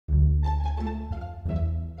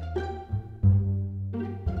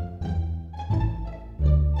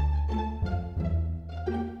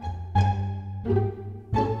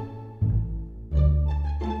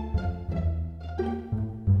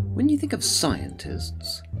think of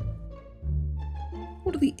scientists,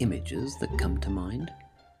 what are the images that come to mind?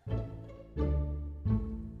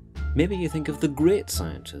 Maybe you think of the great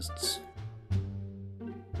scientists,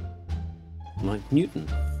 like Newton,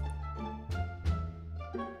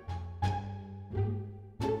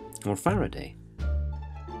 or Faraday,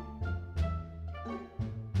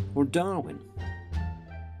 or Darwin,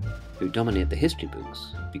 who dominate the history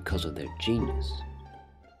books because of their genius.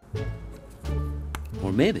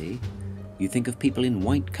 Or maybe you think of people in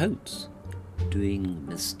white coats doing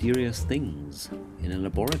mysterious things in a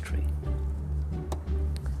laboratory.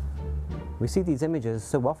 We see these images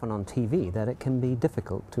so often on TV that it can be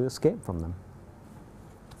difficult to escape from them.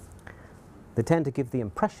 They tend to give the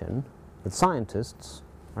impression that scientists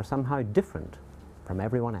are somehow different from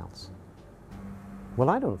everyone else. Well,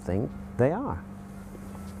 I don't think they are.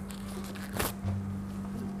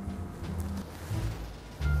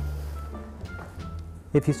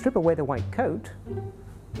 If you strip away the white coat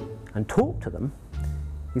and talk to them,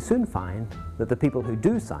 you soon find that the people who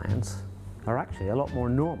do science are actually a lot more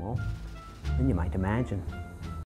normal than you might imagine.